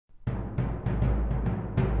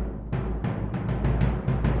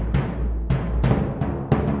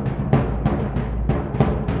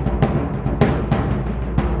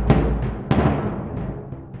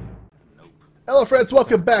Hello friends,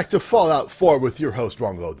 welcome back to Fallout 4 with your host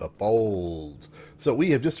Rongo the Bold. So we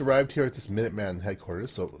have just arrived here at this Minuteman headquarters.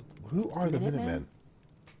 So who are the Minutemen?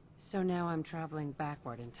 So now I'm traveling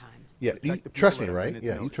backward in time. Yeah, you trust me, right?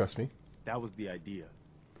 Yeah, you trust me. That was the idea.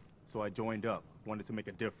 So I joined up, wanted to make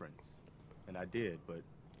a difference. And I did, but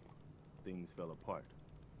things fell apart.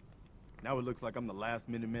 Now it looks like I'm the last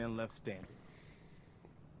Minuteman left standing.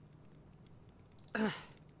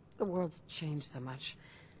 The world's changed so much.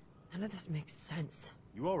 None of this makes sense.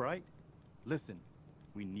 You all right? Listen,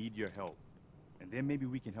 we need your help. And then maybe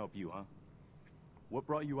we can help you, huh? What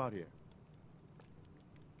brought you out here?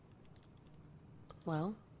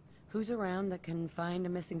 Well, who's around that can find a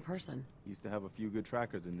missing person? Used to have a few good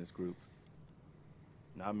trackers in this group.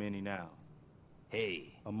 Not many now.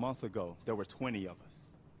 Hey. A month ago, there were 20 of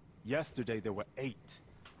us. Yesterday, there were 8.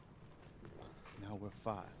 Now we're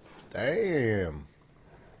 5. Damn.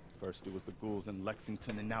 First it was the ghouls in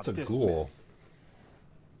Lexington, and now It's a this ghoul. mess.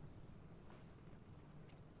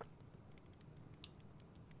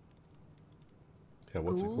 Yeah,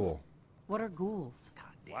 what's Ghouls? a ghoul? What are ghouls? God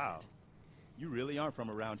damn Wow. it. You really aren't from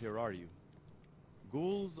around here, are you?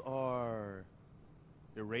 Ghouls are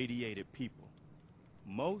irradiated people.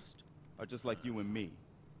 Most are just like you and me.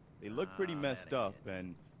 They look pretty messed up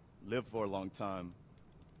and live for a long time,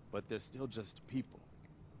 but they're still just people.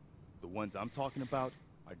 The ones I'm talking about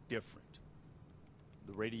are different.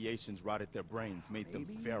 The radiations rotted their brains, made them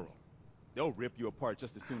feral. They'll rip you apart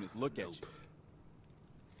just as soon as look at you.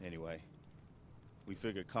 Anyway, we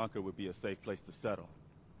figured Concord would be a safe place to settle.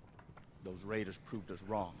 Those raiders proved us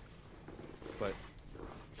wrong. But,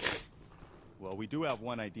 well, we do have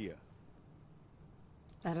one idea.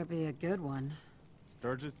 Better be a good one.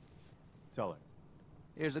 Sturgis, tell her.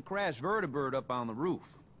 There's a crashed vertibird up on the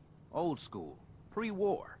roof. Old school.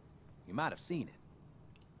 Pre-war. You might have seen it.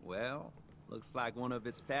 Well, looks like one of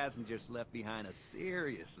its passengers left behind a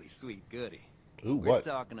seriously sweet goodie. Ooh, We're what?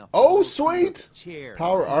 talking a Oh, full sweet! suit of chair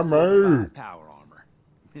Power and armor. Power armor.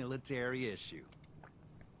 Military issue.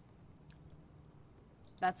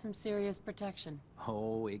 That's some serious protection.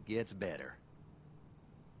 Oh, it gets better.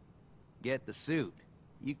 Get the suit.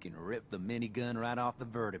 You can rip the minigun right off the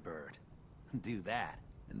vertibird. Do that,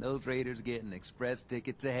 and those raiders get an express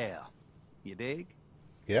ticket to hell. You dig?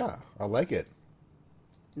 Yeah, I like it.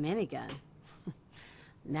 Minigun.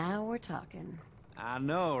 Now we're talking. I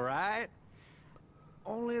know, right?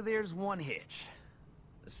 Only there's one hitch.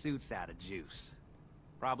 The suit's out of juice.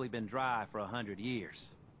 Probably been dry for 100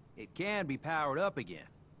 years. It can be powered up again.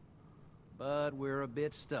 But we're a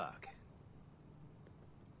bit stuck.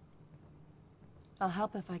 I'll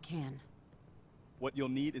help if I can. What you'll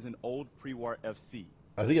need is an old pre-war FC.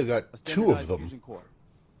 I think I've got A 2 of standardized them. fusion core.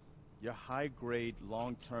 Your high-grade,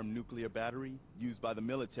 long-term nuclear battery used by the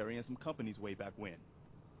military and some companies way back when.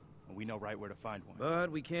 And we know right where to find one.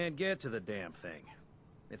 But we can't get to the damn thing.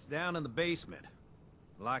 It's down in the basement.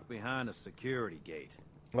 Locked behind a security gate.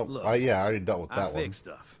 Oh, Look, yeah, I already dealt with I that one. fix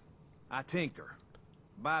stuff. I tinker.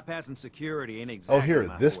 Bypassing security ain't Oh, exactly here,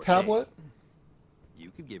 my this forte. tablet?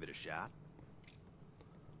 You could give it a shot.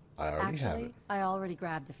 I already have Actually, it. I already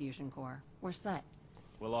grabbed the fusion core. We're set.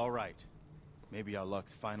 Well, all right. Maybe our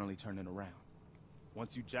luck's finally turning around.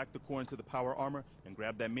 Once you jack the core into the power armor and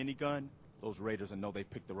grab that minigun, those raiders will know they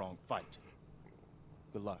picked the wrong fight.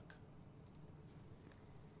 Good luck.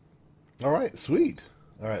 All right, sweet.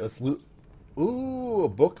 All right, let's loot. Ooh, a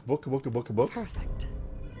book. Perfect.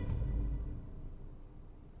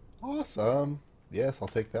 Awesome. Yes, I'll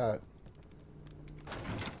take that.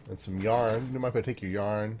 And some yarn. You mind if I take your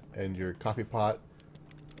yarn and your coffee pot?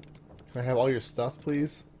 Can I have all your stuff,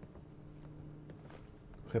 please?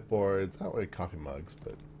 Clipboards. Not really coffee mugs,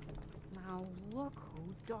 but... Now look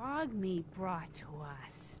who dog meat brought to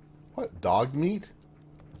us. What? Dog meat?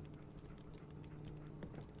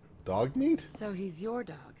 Dog meat? So he's your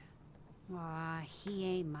dog. Aw, he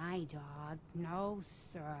ain't my dog. No,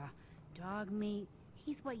 sir. Dog meat,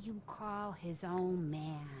 he's what you call his own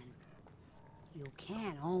man. You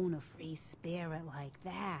can't own a free spirit like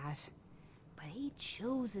that. But he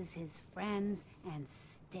chooses his friends and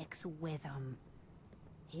sticks with them.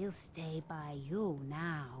 He'll stay by you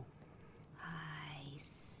now. I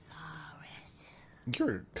saw it.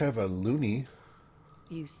 You're kind of a loony.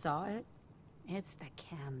 You saw it? It's the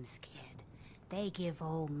chems, kid. They give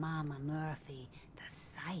old Mama Murphy the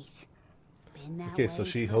sight. Been that Okay, so way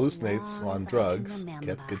she for as hallucinates long on as I can drugs. remember.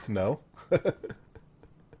 That's good to know.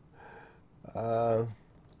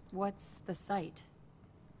 What's the sight?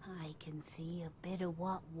 I can see a bit of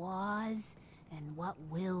what was and what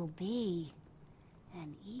will be.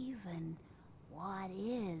 And even what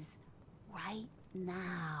is right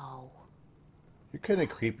now. You're kind of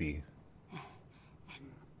creepy.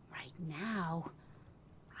 now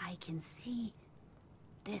I can see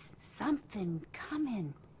there's something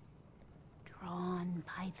coming, drawn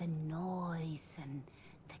by the noise and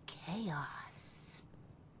the chaos.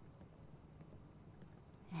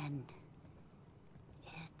 And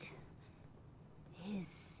it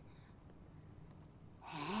is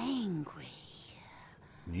angry.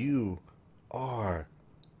 You are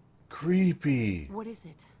creepy. What is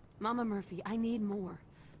it? Mama Murphy, I need more.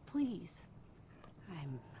 Please.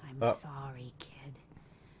 I'm sorry, kid.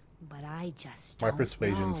 But I just My don't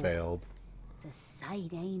persuasion know. failed. The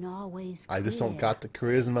sight ain't always I just don't clear, got the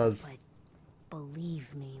charismas. But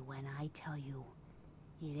believe me when I tell you,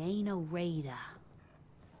 it ain't a raider.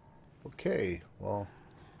 Okay, well,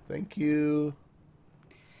 thank you.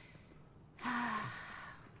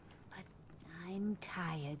 But I'm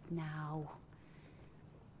tired now.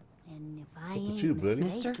 And if I What's with ain't you, buddy?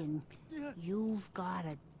 mistaken, you've got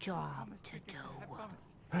a job to do.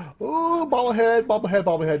 Oh, bobblehead, bobblehead,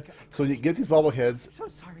 bobblehead. So when you get these bobbleheads, So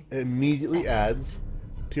sorry. it immediately adds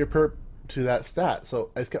to your to that stat.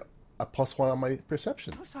 So I just got a +1 on my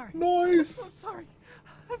perception. So sorry. Nice. So sorry.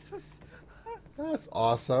 I'm so That's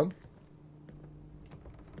awesome.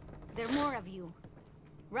 There are more of you,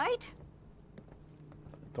 right?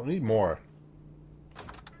 Don't need more.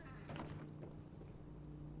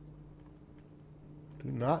 Do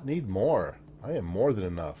not need more. I am more than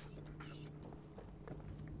enough.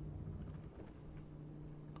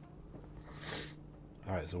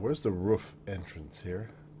 Alright, so where's the roof entrance here?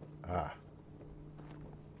 Ah.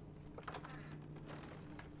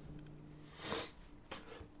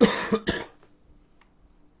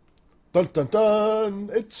 Dun dun dun!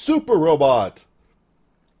 It's Super Robot!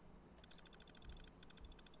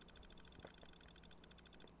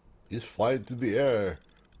 He's flying through the air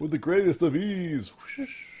with the greatest of ease.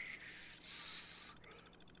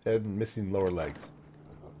 And missing lower legs.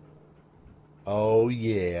 Oh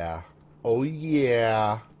yeah. Oh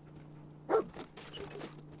yeah.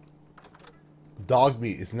 Dog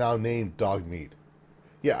meat is now named dog meat.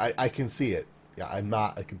 Yeah, I can see it. Yeah, I'm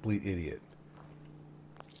not a complete idiot.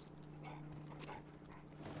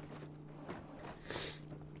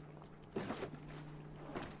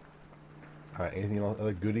 Alright, anything else,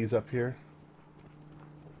 other goodies up here?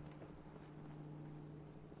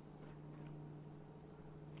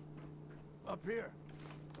 Up here.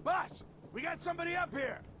 Boss, we got somebody up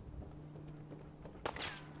here.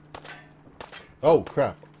 Oh,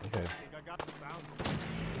 crap. Okay.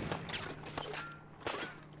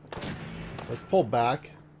 Let's pull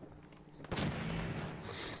back.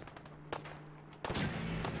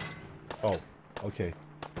 Oh, okay.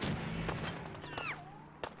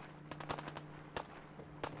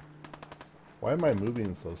 Why am I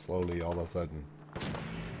moving so slowly all of a sudden?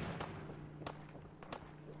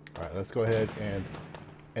 Alright, let's go ahead and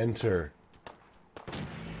enter.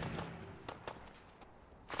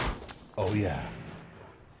 Oh yeah.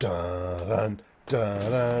 Dun dun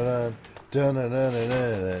dun dun dun dun dun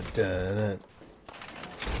dun dun dun.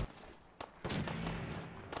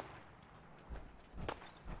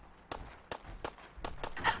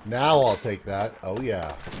 Now I'll take that. Oh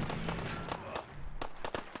yeah.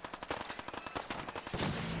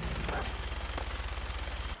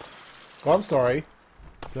 Oh, I'm sorry.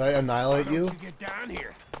 Did I annihilate Why don't you? you get down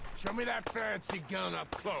here? Show me that fancy gun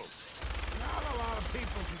up close. Not a lot of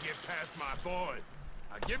people can get past my boys.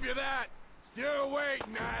 I'll give you that. Still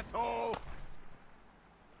waiting, asshole.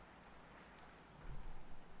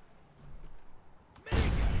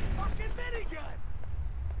 Minigun! Fucking minigun!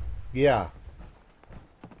 Yeah.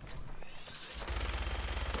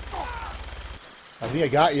 I think I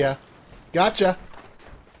got ya. Gotcha.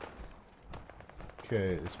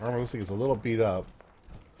 Okay, this armor looks like it's a little beat up.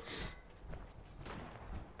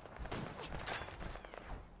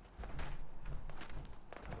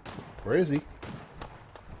 Where is he?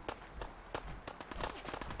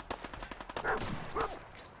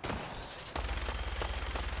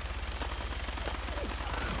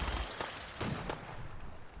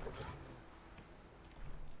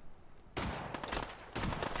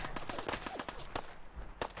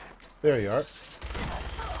 There you are.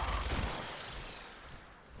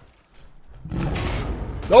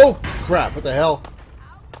 Oh, crap. What the hell?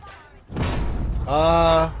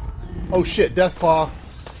 Oh shit, Deathclaw.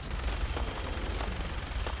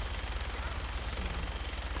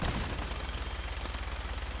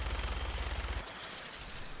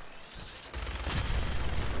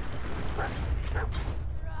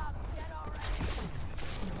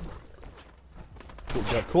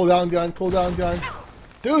 Cool down gun, cool down gun.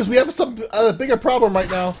 Dudes, we have some bigger problem right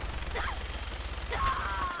now.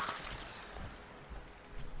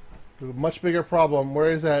 We have a much bigger problem. Where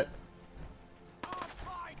is that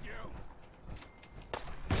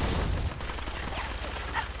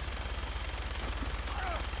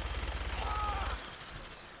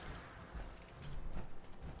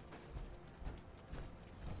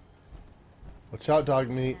Watch out, dog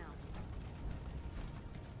meat.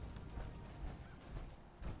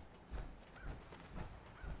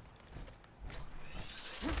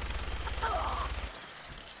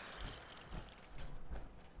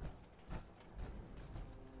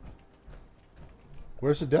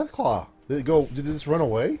 Where's the death claw? Did it go? Did it just run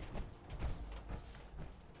away?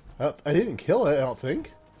 I didn't kill it, I don't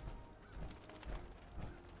think.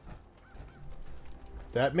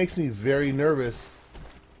 That makes me very nervous.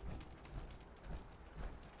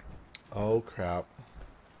 Oh crap.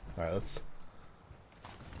 Alright, let's...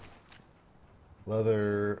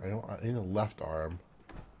 Leather... I need a left arm.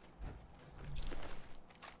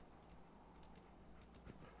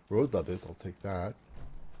 Road leathers, I'll take that.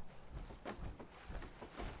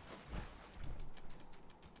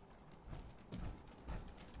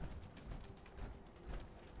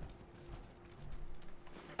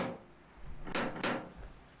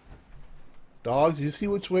 Dog, did you see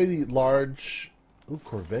which way the large... Ooh,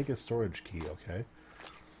 Corvega storage key, okay.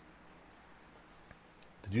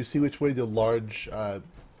 Did you see which way the large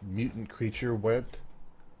mutant creature went?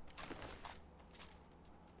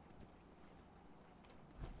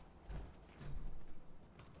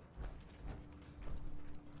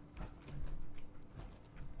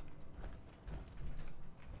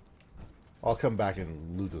 I'll come back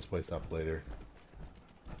and loot this place up later.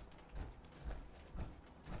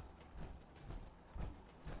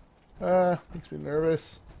 Makes me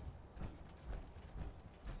nervous.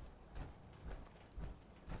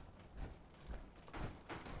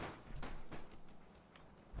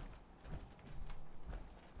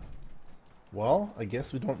 Well, I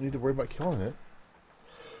guess we don't need to worry about killing it.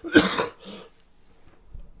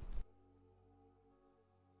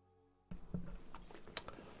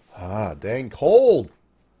 Ah, dang cold.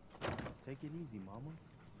 Take it easy, Mama.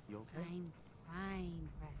 You okay? I'm fine,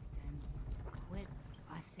 Preston. Quit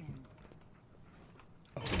fussing.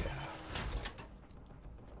 Oh, yeah.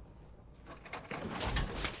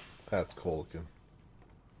 That's cool looking.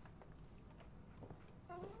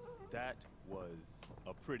 That was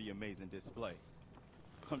a pretty amazing display.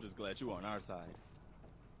 I'm just glad you're on our side.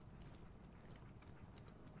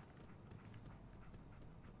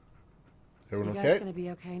 Everyone You okay? guys gonna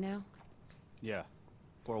be okay now? Yeah,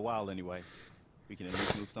 for a while anyway. We can at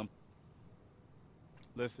least move some.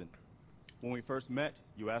 Listen, when we first met,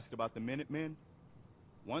 you asked about the Minutemen.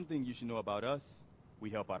 One thing you should know about us, we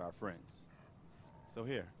help out our friends. So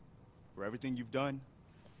here, for everything you've done,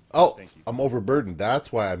 Oh, thank you. I'm overburdened.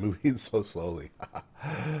 That's why I'm moving so slowly.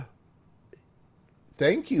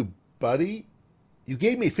 Thank you, buddy. You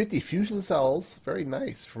gave me 50 fusion cells. Very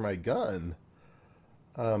nice for my gun.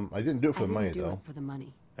 I didn't do it for the money, I didn't do though. it for the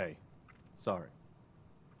money. Hey, sorry.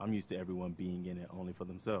 I'm used to everyone being in it only for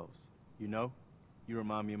themselves. You know, you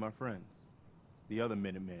remind me of my friends. The other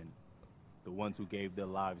Minutemen. The ones who gave their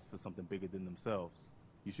lives for something bigger than themselves.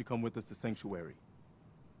 You should come with us to Sanctuary.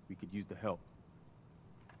 We could use the help.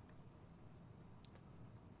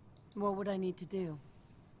 What would I need to do?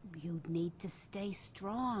 You'd need to stay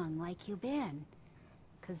strong like you've been.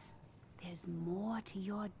 'Cause there's more to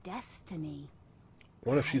your destiny.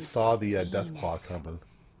 What if she I've saw the seen death claw it. coming?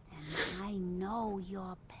 And I know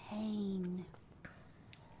your pain.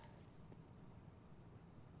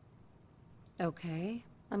 Okay,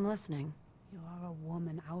 I'm listening. You're a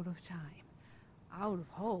woman out of time, out of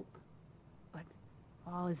hope. But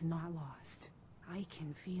all is not lost. I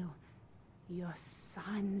can feel your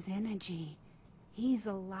son's energy. He's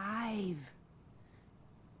alive.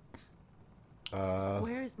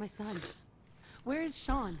 Where is my son? Where is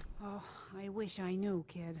Sean? Oh, I wish I knew,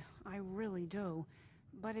 kid. I really do.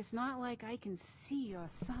 But it's not like I can see your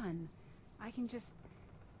son. I can just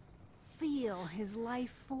feel his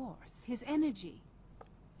life force, his energy.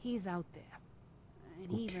 He's out there.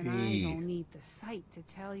 And even I Okay. don't need the sight to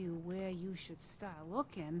tell you where you should start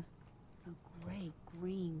looking. The great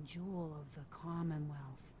green jewel of the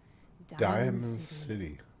Commonwealth. Diamond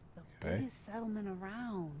City. The Okay. biggest settlement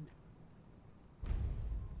around.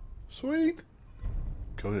 Sweet.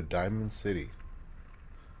 Go to Diamond City.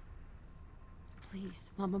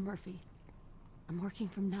 Please, Mama Murphy. I'm working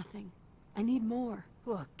from nothing. I need more.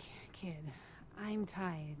 Look, kid, I'm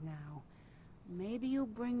tired now. Maybe you'll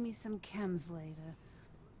bring me some chems later.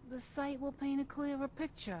 The sight will paint a clearer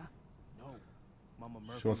picture. No, Mama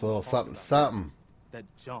Murphy. She wants a little talked something, about something. this.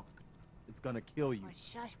 That junk. It's gonna kill you. But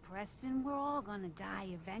shush, Preston, we're all gonna die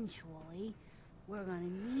eventually. We're gonna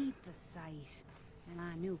need the sight. And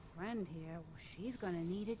our new friend here, well, she's gonna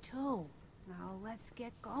need it too. Now let's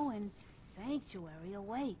get going. Sanctuary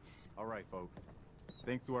awaits. All right, folks.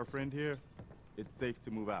 Thanks to our friend here, it's safe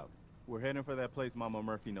to move out. We're heading for that place Mama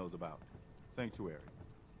Murphy knows about. Sanctuary.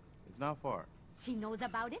 It's not far. She knows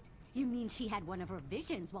about it? You mean she had one of her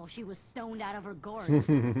visions while she was stoned out of her gourd?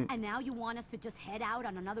 And now you want us to just head out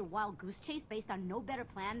on another wild goose chase based on no better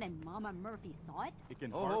plan than Mama Murphy saw it? It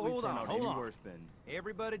can hardly turn out any worse than...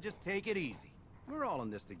 Everybody just take it easy. We're all in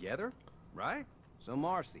this together, right? So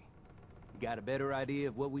Marcy, you got a better idea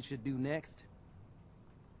of what we should do next?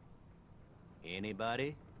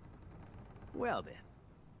 Anybody? Well then,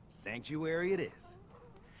 Sanctuary it is.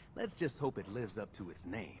 Let's just hope it lives up to its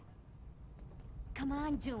name. Come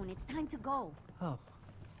on, June, it's time to go. Oh,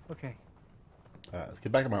 okay. Let's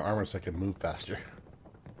get back in my armor so I can move faster.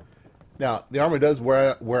 Now the armor does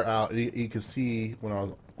wear out. You can see when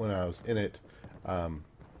I was in it.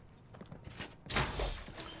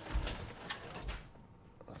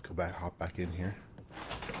 Let's go back, hop back in here.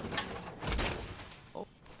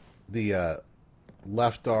 The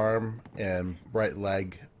left arm and right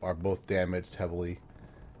leg are both damaged heavily,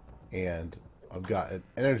 and I've got an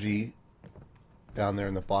energy down there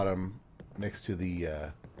in the bottom next to the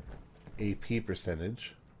AP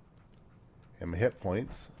percentage and my hit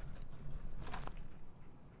points.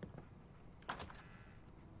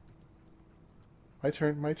 My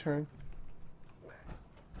turn, my turn.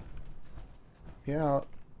 Get me out.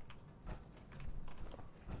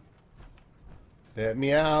 Let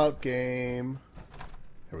me out, game.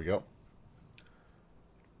 There we go.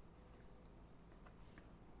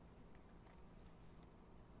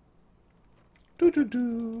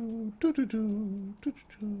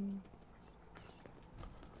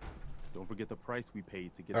 Don't forget the price we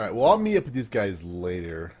paid to get. All right. Well, I'll meet up with these guys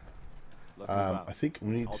later. Let's move out. I think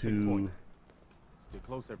we need I'll take to. point. Stay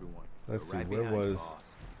close, everyone. Let's see. Right Where behind you, was? boss.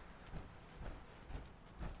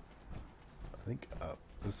 I think up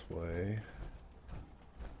this way.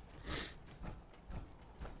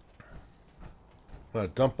 I'm gonna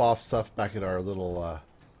dump off stuff back at our little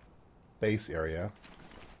base area.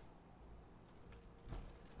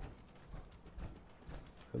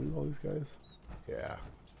 Did I leave all these guys? Yeah.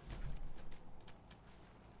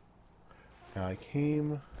 Now I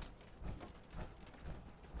came.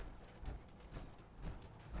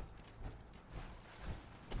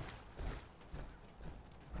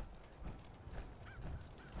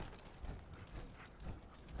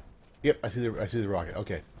 Yep, I see the rocket.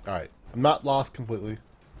 Okay, all right. I'm not lost completely.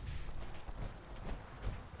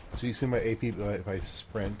 So you see my AP if I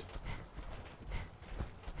sprint.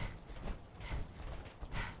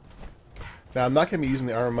 Now I'm not going to be using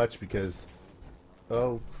the armor much because,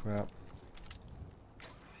 oh crap.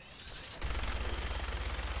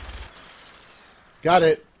 Got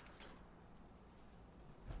it.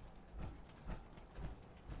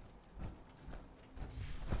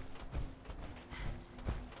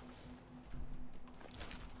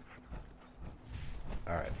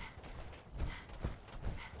 All right.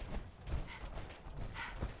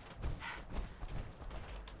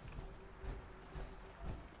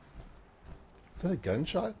 Is that a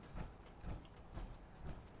gunshot?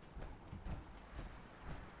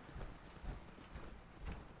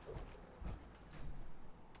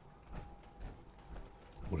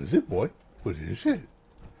 What is it, boy? What is it?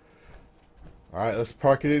 All right, let's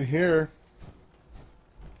park it in here.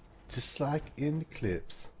 Just like in the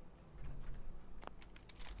clips.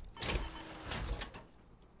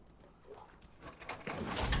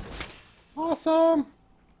 Awesome!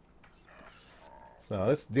 So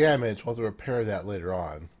it's damaged. We'll have to repair that later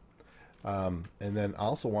on. And then I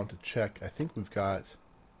also want to check. I think we've got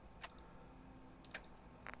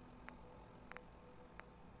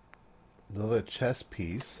the other chest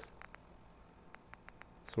piece.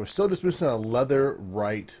 So we're still just missing a leather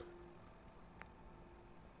right.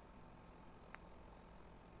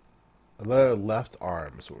 A leather left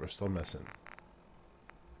arm is what we're still missing.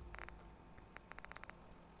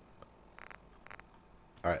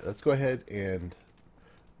 Alright, let's go ahead and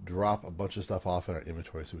drop a bunch of stuff off in our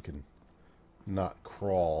inventory so we can not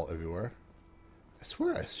crawl everywhere. I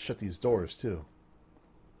swear I shut these doors too.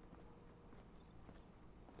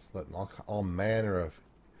 Just letting all manner of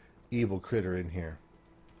evil critter in here.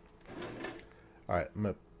 Alright, I'm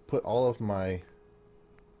going to put all of my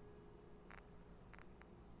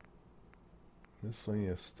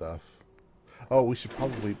miscellaneous stuff. Oh, we should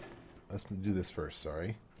probably... Let's do this first,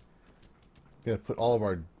 sorry. We're going to put all of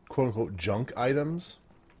our quote-unquote junk items.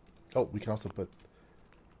 Oh, we can also put...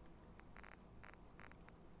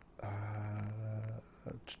 I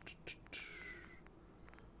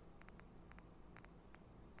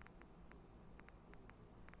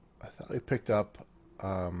thought we picked up...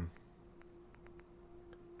 I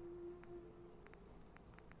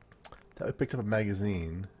thought we picked up a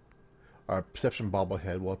magazine. Our perception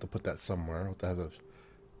bobblehead. We'll have to put that somewhere. We'll have to have a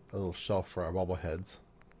little shelf for our bobbleheads.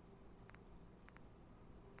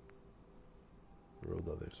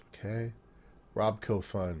 others. Okay. Robco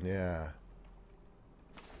Fund, yeah.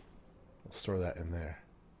 We'll store that in there.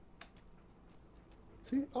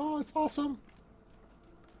 See? Oh, it's awesome.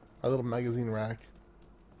 Our little magazine rack.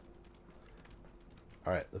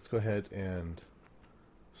 Alright, let's go ahead and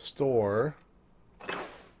store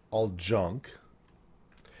all junk.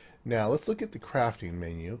 Now, let's look at the crafting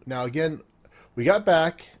menu. Now, again, we got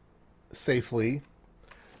back safely.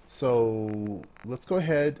 So, let's go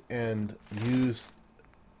ahead and use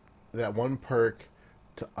that one perk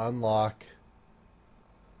to unlock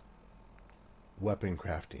weapon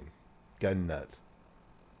crafting. Gun nut.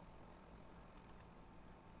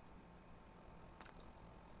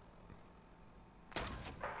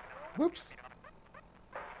 Whoops.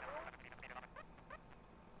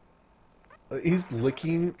 He's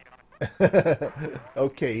licking.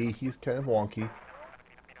 Okay, he's kind of wonky.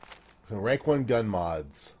 So rank 1 gun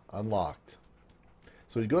mods. Unlocked.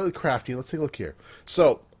 So we go to the crafting. Let's take a look here.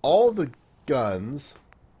 So, all of the guns,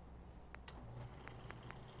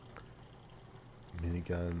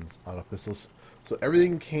 miniguns, auto pistols, so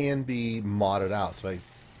everything can be modded out. So I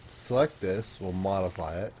select this, we'll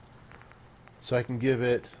modify it. So I can give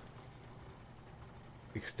it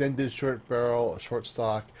extended short barrel, short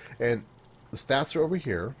stock, and the stats are over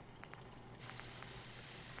here.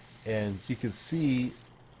 And you can see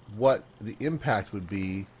what the impact would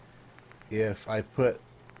be if I put,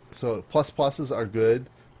 so pluses are good,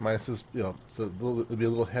 minuses, you know, so it'll be a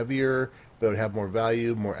little heavier, but it would have more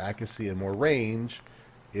value, more accuracy, and more range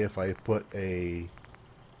if I put a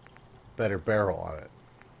better barrel on it.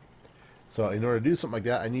 So in order to do something like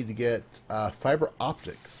that, I need to get fiber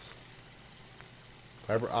optics.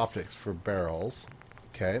 Fiber optics for barrels.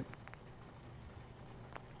 Okay.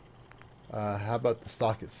 How about the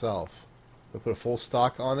stock itself? I put a full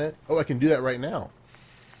stock on it. Oh, I can do that right now.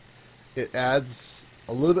 It adds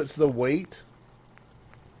a little bit to the weight,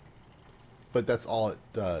 but that's all it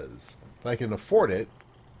does. I can afford it,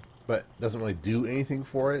 but it doesn't really do anything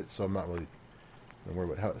for it, so I'm not really going to worry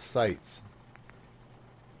about how it sights.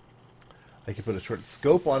 I can put a short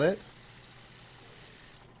scope on it,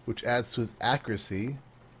 which adds to its accuracy.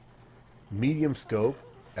 Medium scope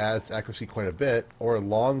adds accuracy quite a bit, or a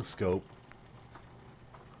long scope.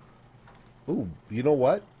 Ooh, you know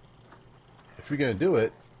what? If you're going to do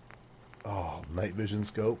it, oh, night vision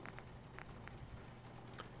scope.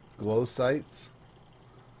 Glow sights.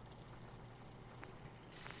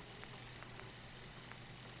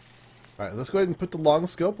 Alright, let's go ahead and put the long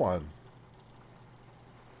scope on.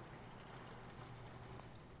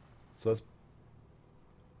 So let's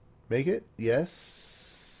make it.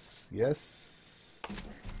 Yes. Yes.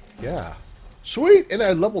 Yeah. Sweet! And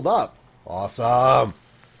I leveled up. Awesome.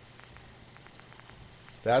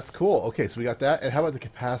 That's cool. Okay, so we got that. And how about the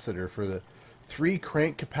capacitor for the 3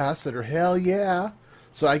 crank capacitor? Hell yeah.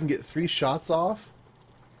 So I can get 3 shots off.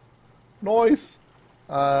 Nice.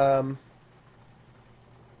 Oh,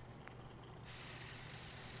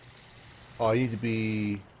 I need to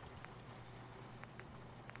be...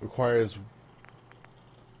 Requires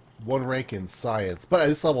 1 rank in science. But I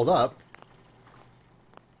just leveled up.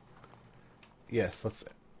 Yes, let's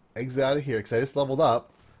exit out of here because I just leveled up.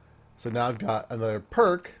 So now I've got another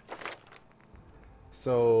perk.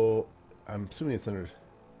 So I'm assuming it's under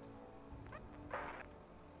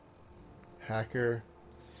Hacker,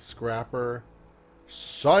 Scrapper,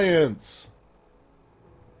 Science.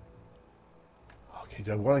 Okay,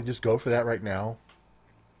 do I want to just go for that right now?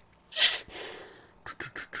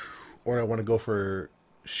 Or do I want to go for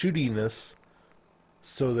shootiness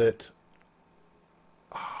so that...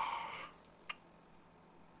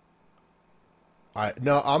 Alright,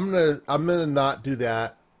 no, I'm gonna not do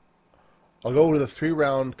that. I'll go with a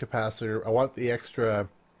 3-round capacitor. I want the extra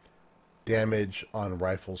damage on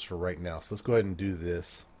rifles for right now. So let's go ahead and do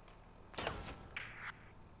this.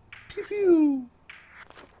 Pew pew.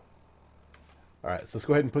 Alright, so let's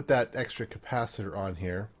go ahead and put that extra capacitor on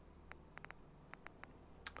here.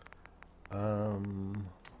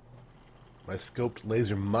 My scoped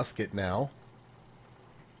laser musket now.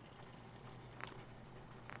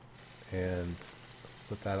 And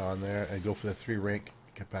put that on there and go for the 3 rank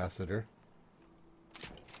capacitor.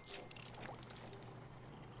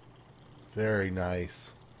 Very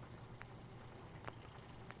nice.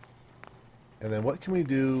 And then what can we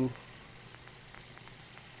do?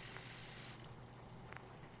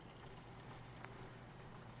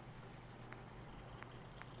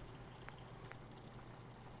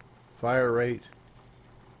 Fire rate.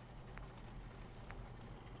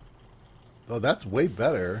 Oh, that's way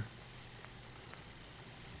better.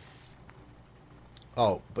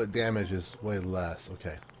 Oh, but damage is way less.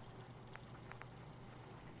 Okay.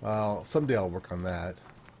 Well, someday I'll work on that.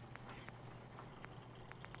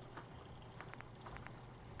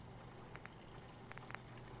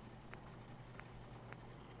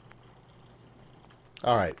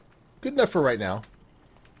 Alright. Good enough for right now.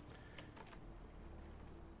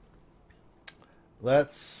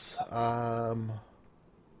 Let's go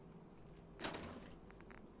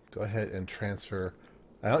ahead and transfer.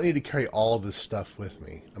 I don't need to carry all of this stuff with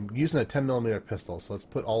me. I'm using a 10mm pistol, so let's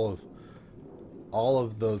put all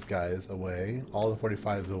of those guys away. All the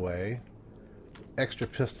 45s away. Extra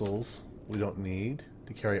pistols we don't need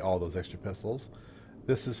to carry all those extra pistols.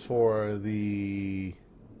 This is for the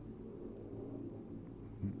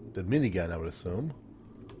minigun, I would assume.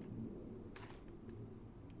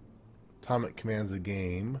 Atomic commands the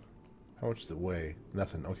game. How much does it weigh?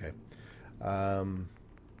 Nothing. Okay.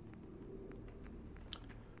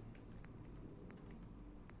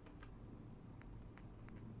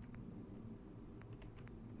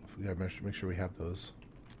 We gotta make sure we have those.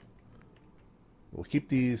 We'll keep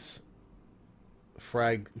these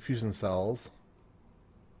frag fusion cells.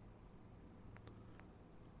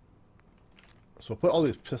 So we'll put all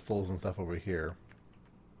these pistols and stuff over here.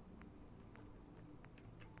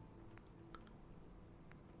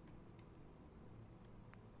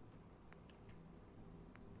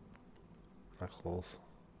 Not close.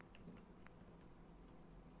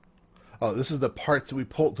 Oh, this is the parts that we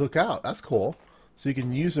took out. That's cool. So you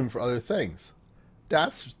can use them for other things.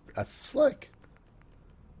 That's slick.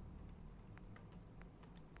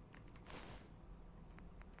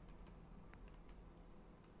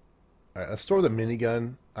 Alright, let's store the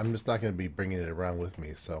minigun. I'm just not going to be bringing it around with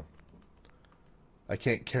me, so I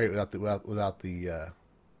can't carry it without the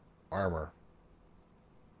armor.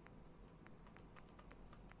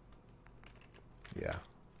 Yeah.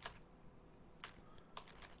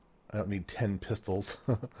 I don't need 10 pistols.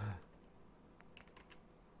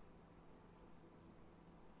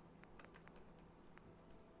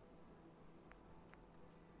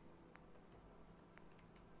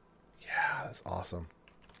 Yeah, that's awesome.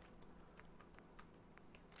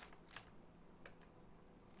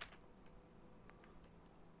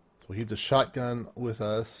 So we'll keep the shotgun with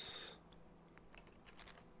us.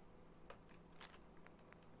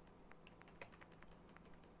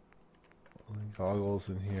 Goggles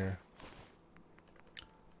in here.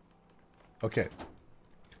 Okay.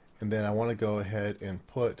 And then I want to go ahead and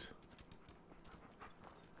put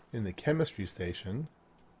in the chemistry station.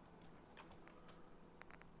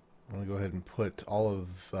 I want to go ahead and put all of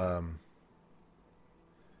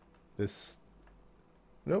this.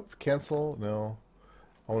 Nope, cancel. No.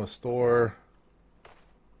 I want to store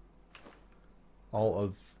all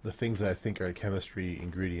of the things that I think are chemistry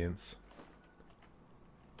ingredients.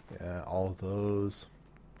 Yeah, all of those.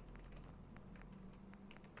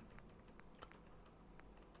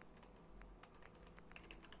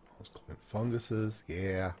 Those funguses,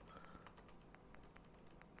 yeah.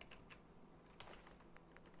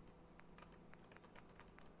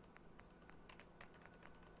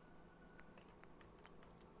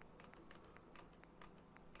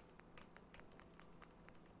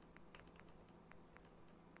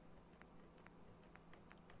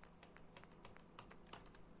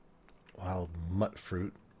 Wild mutt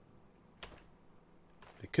fruit.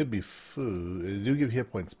 It could be food. It do give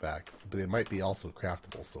hit points back, but it might be also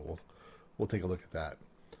craftable. So we'll take a look at that.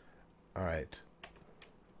 All right.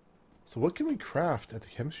 So what can we craft at the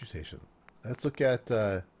chemistry station? Let's look at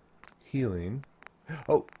healing.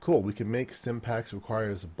 Oh, cool. We can make stim packs. It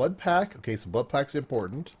requires a blood pack. Okay, so blood packs are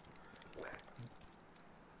important.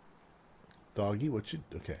 Doggy, what you?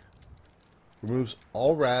 Okay. Removes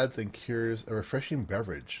all rads and cures a refreshing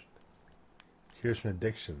beverage. Cures some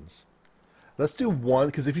addictions. Let's do one,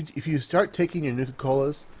 because if you start taking your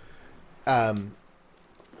Nuka-Colas,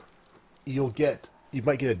 you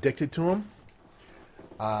might get addicted to them,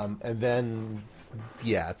 and then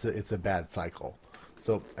yeah, it's a bad cycle.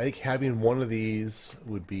 So I think having one of these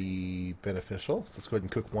would be beneficial. So let's go ahead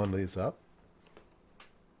and cook one of these up.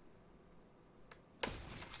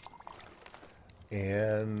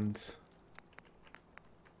 And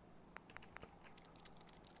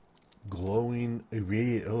glowing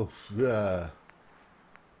irradiate. Oh,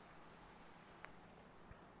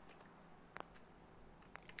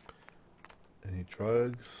 any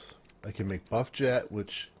drugs? I can make buff jet,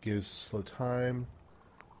 which gives slow time.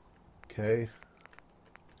 Okay.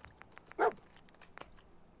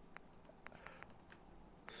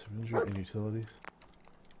 Syringe and utilities.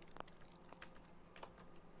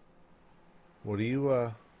 What are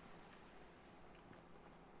you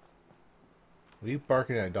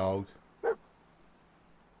barking at, dog?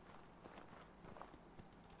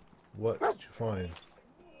 What did you find?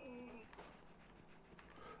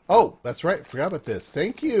 Oh, that's right. Forgot about this.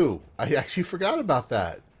 Thank you. I actually forgot about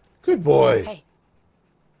that. Good boy. Hey.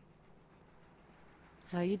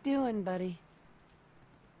 How you doing, buddy?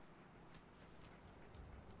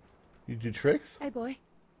 You do tricks? Hey, boy.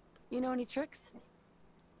 You know any tricks?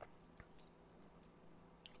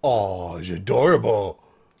 Oh, it's adorable.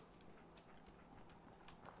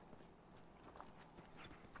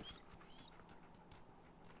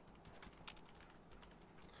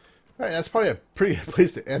 All right, that's probably a pretty good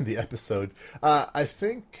place to end the episode. I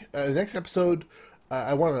think the next episode,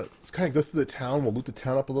 I want to kind of go through the town. We'll loot the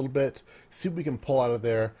town up a little bit, see what we can pull out of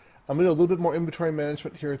there. I'm going to do a little bit more inventory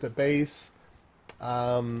management here at the base.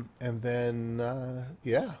 And then,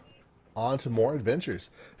 yeah, on to more adventures.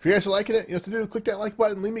 If you guys are liking it, you know what to do. Click that like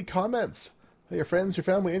button, leave me comments. Tell your friends, your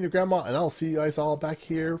family, and your grandma, and I'll see you guys all back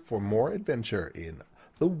here for more adventure in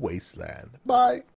the Wasteland. Bye!